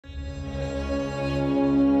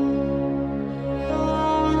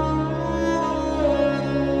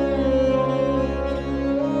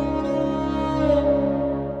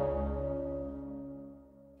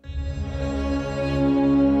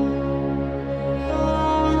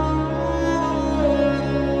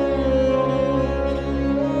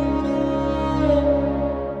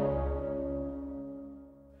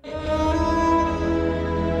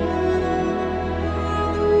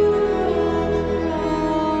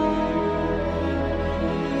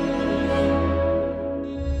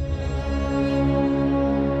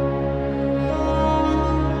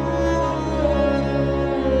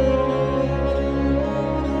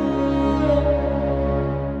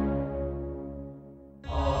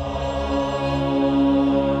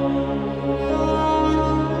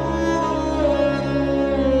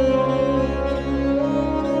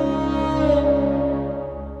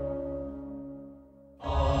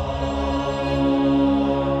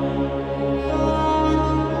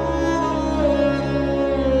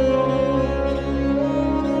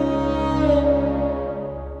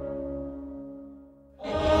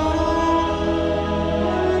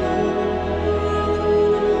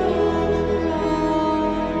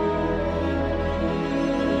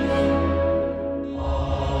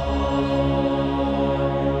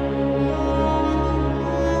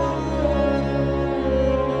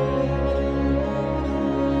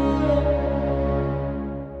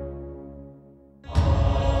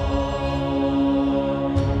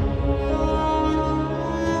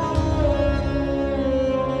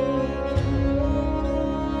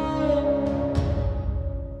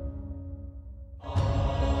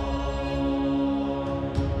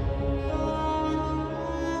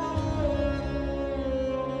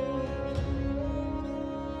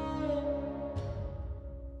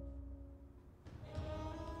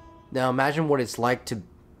Now imagine what it's like to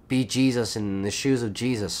be Jesus in the shoes of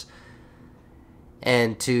Jesus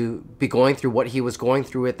and to be going through what he was going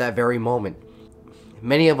through at that very moment.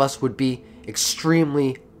 Many of us would be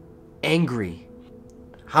extremely angry.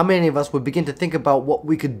 How many of us would begin to think about what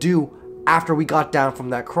we could do after we got down from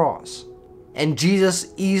that cross? And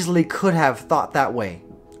Jesus easily could have thought that way.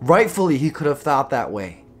 Rightfully, he could have thought that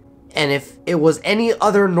way. And if it was any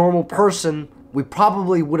other normal person, we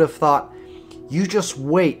probably would have thought, you just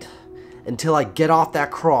wait until I get off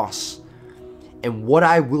that cross and what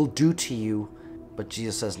I will do to you. But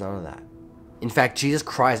Jesus says none of that. In fact, Jesus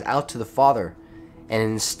cries out to the Father, and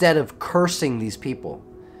instead of cursing these people,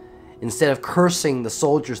 instead of cursing the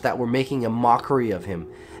soldiers that were making a mockery of him,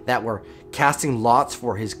 that were casting lots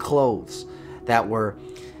for his clothes, that were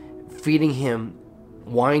feeding him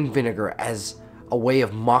wine vinegar as a way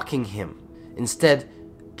of mocking him, instead,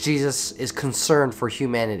 Jesus is concerned for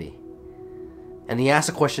humanity. And he asks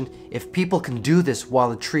the question, if people can do this while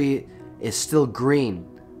the tree is still green,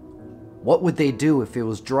 what would they do if it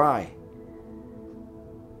was dry?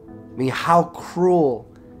 I mean, how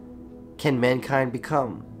cruel can mankind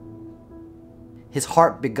become? His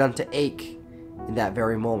heart began to ache in that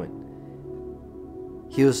very moment.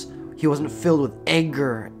 He wasn't filled with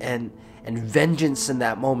anger and vengeance in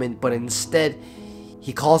that moment, but instead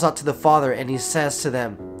he calls out to the Father and he says to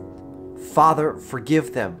them, Father,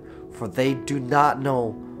 forgive them, for they do not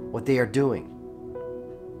know what they are doing.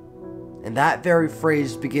 And that very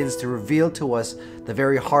phrase begins to reveal to us the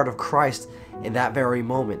very heart of Christ in that very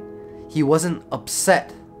moment. He wasn't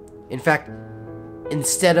upset. In fact,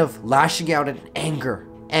 instead of lashing out in anger,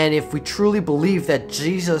 and if we truly believe that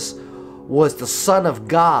Jesus was the Son of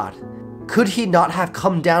God, could he not have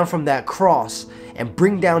come down from that cross and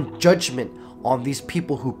bring down judgment on these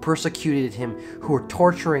people who persecuted him, who were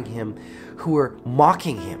torturing him, who were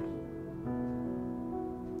mocking him?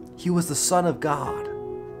 He was the Son of God.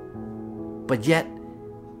 But yet,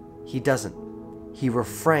 he doesn't. He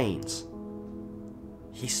refrains.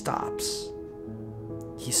 He stops.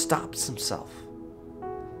 He stops himself.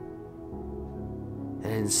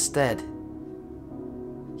 And instead,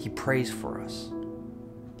 he prays for us.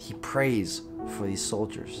 He prays for these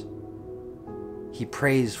soldiers. He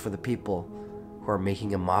prays for the people who are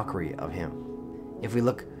making a mockery of him. If we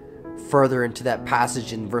look further into that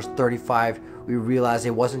passage in verse 35, we realize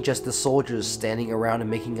it wasn't just the soldiers standing around and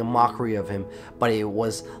making a mockery of him, but it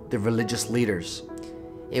was the religious leaders.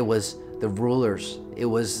 It was the rulers. It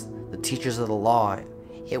was the teachers of the law.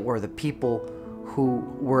 It were the people who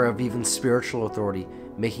were of even spiritual authority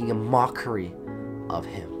making a mockery of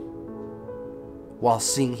him while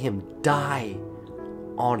seeing him die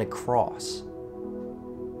on a cross.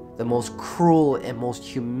 The most cruel and most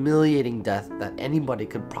humiliating death that anybody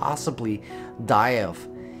could possibly die of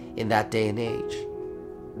in that day and age.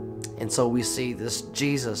 And so we see this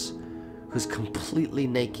Jesus who's completely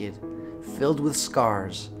naked, filled with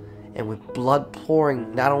scars, and with blood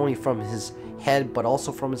pouring not only from his head but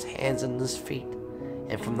also from his hands and his feet,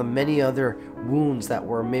 and from the many other wounds that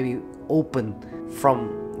were maybe open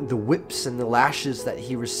from the whips and the lashes that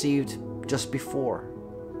he received just before.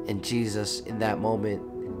 And Jesus in that moment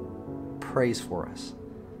prays for us.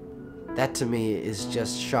 That to me is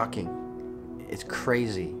just shocking. It's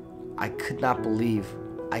crazy. I could not believe,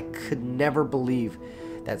 I could never believe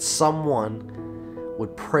that someone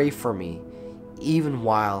would pray for me even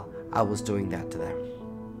while I was doing that to them.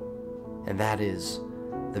 And that is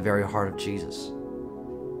the very heart of Jesus.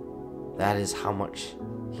 That is how much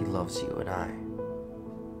he loves you and I.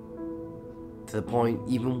 To the point,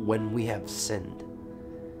 even when we have sinned,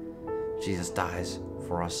 Jesus dies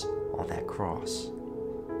for us on that cross.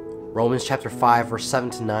 Romans chapter 5 verse 7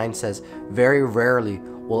 to 9 says, very rarely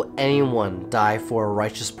will anyone die for a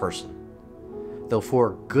righteous person, though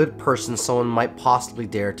for a good person someone might possibly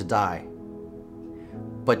dare to die.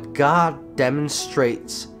 But God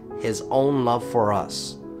demonstrates his own love for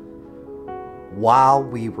us. While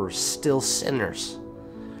we were still sinners,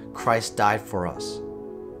 Christ died for us.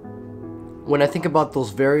 When I think about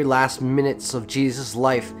those very last minutes of Jesus'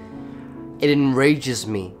 life, it enrages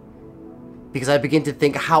me, because I begin to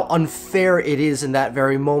think how unfair it is in that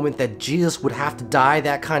very moment that Jesus would have to die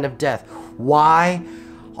that kind of death. Why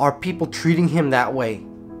are people treating him that way?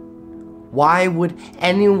 Why would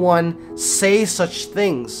anyone say such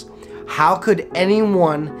things? How could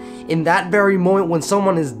anyone in that very moment when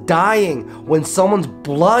someone is dying, when someone's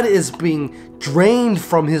blood is being drained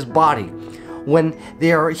from his body, when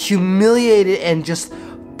they are humiliated and just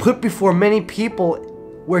put before many people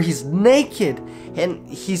where he's naked and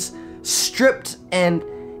he's stripped and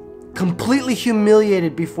completely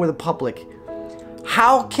humiliated before the public,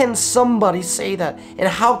 How can somebody say that? And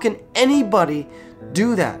how can anybody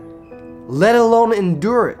do that, let alone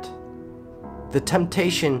endure it? The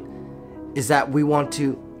temptation is that we want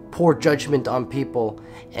to pour judgment on people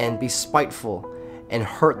and be spiteful and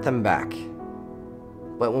hurt them back.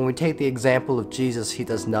 But when we take the example of Jesus, he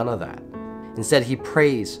does none of that. Instead, he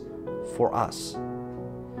prays for us.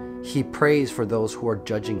 He prays for those who are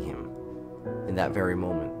judging him in that very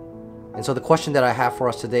moment. And so the question that I have for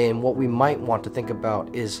us today, and what we might want to think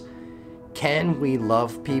about, is can we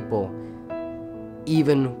love people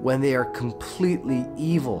even when they are completely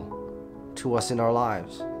evil to us in our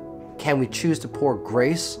lives? Can we choose to pour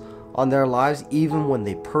grace on their lives even when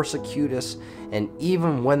they persecute us and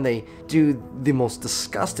even when they do the most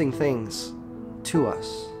disgusting things to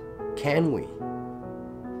us? Can we?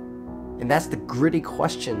 And that's the gritty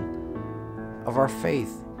question of our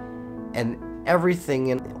faith, and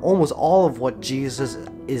everything and almost all of what Jesus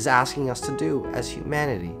is asking us to do as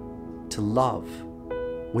humanity: to love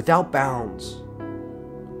without bounds,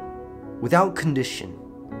 without condition,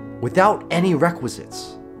 without any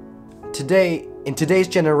requisites. Today, in today's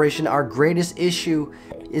generation, our greatest issue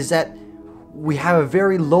is that we have a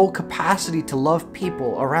very low capacity to love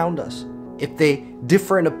people around us. If they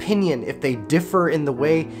differ in opinion, if they differ in the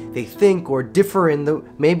way they think, or differ in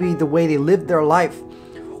maybe the way they live their life,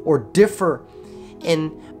 or differ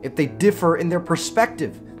if they differ in their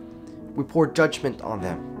perspective, we pour judgment on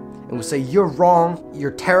them. And we say, you're wrong,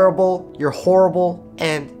 you're terrible, you're horrible,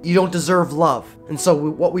 and you don't deserve love. And so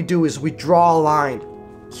what we do is we draw a line.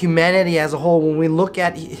 Humanity as a whole, when we look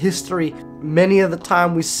at history, many of the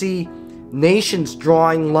time we see nations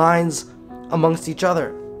drawing lines amongst each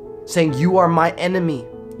other, saying, you are my enemy,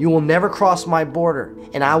 you will never cross my border,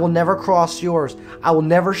 and I will never cross yours, I will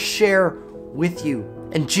never share with you.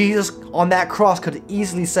 And Jesus on that cross could have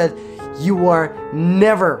easily said, you are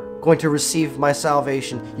never going to receive my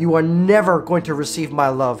salvation, you are never going to receive my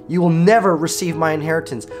love, you will never receive my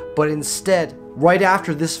inheritance. But instead, right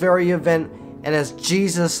after this very event, and as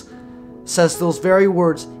Jesus says those very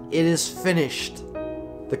words, it is finished,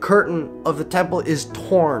 the curtain of the temple is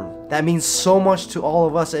torn. That means so much to all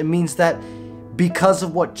of us. It means that because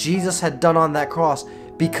of what Jesus had done on that cross,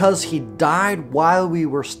 because he died while we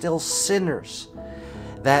were still sinners,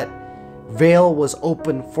 that veil was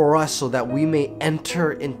open for us so that we may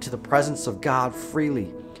enter into the presence of God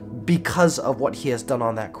freely because of what he has done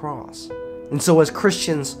on that cross. And so as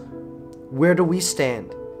Christians, where do we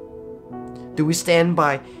stand? Do we stand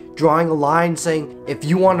by drawing a line saying, if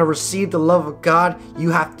you want to receive the love of God,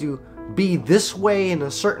 you have to be this way in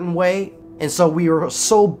a certain way? And so we are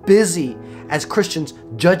so busy as Christians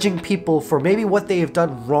judging people for maybe what they have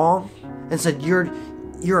done wrong, and said,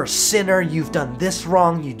 you're a sinner, you've done this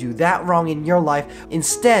wrong, you do that wrong in your life.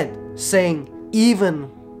 Instead, saying, even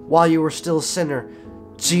while you were still a sinner,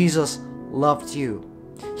 Jesus loved you.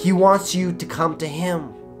 He wants you to come to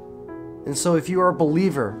him. And so if you are a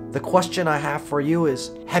believer, the question I have for you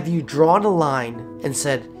is, have you drawn a line and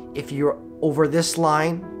said, if you're over this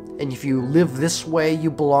line, and if you live this way,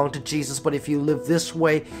 you belong to Jesus, but if you live this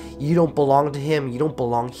way, you don't belong to him, you don't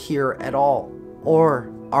belong here at all?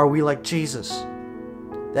 Or are we like Jesus,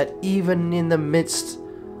 that even in the midst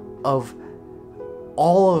of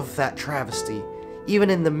all of that travesty,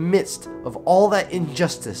 even in the midst of all that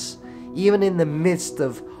injustice, even in the midst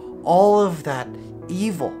of all of that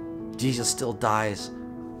evil, Jesus still dies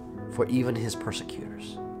for even his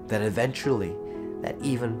persecutors? That eventually, that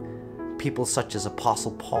even people such as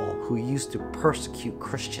Apostle Paul, who used to persecute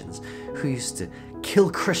Christians, who used to kill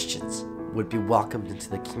Christians, would be welcomed into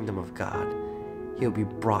the kingdom of God. He would be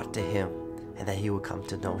brought to him, and that he would come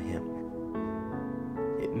to know him.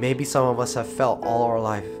 Maybe some of us have felt all our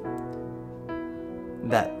life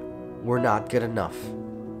that we're not good enough.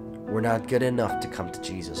 We're not good enough to come to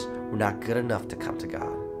Jesus. We're not good enough to come to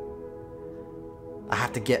God. I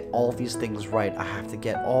have to get all these things right. I have to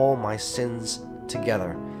get all my sins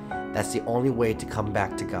together. That's the only way to come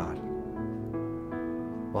back to God.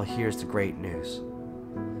 Well, here's the great news,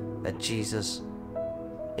 that Jesus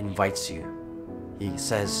invites you. He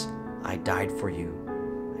says, I died for you.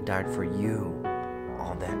 I died for you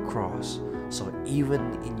on that cross. So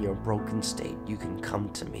even in your broken state, you can come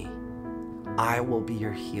to me. I will be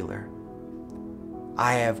your healer.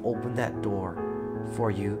 I have opened that door for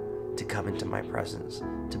you to come into my presence,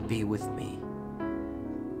 to be with me.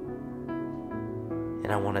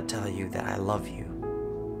 And I want to tell you that I love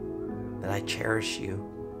you, that I cherish you,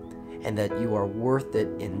 and that you are worth it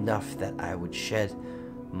enough that I would shed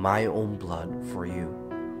my own blood for you.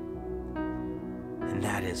 And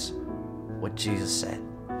that is what Jesus said.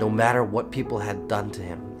 No matter what people had done to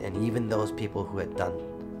him, and even those people who had done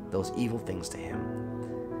those evil things to him,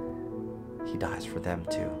 He dies for them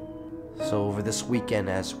too. So over this weekend,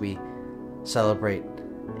 as we celebrate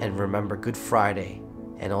and remember Good Friday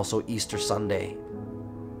and also Easter Sunday,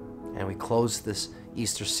 and we close this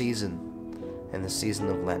Easter season and the season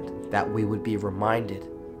of Lent, that we would be reminded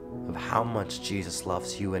of how much Jesus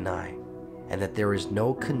loves you and I, and that there is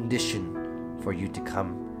no condition for you to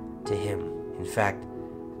come to Him. In fact,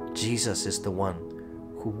 Jesus is the one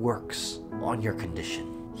who works on your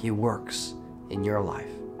condition. He works in your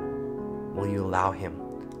life. Will you allow Him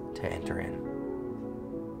to enter in?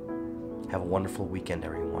 Have a wonderful weekend,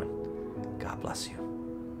 everyone. God bless you.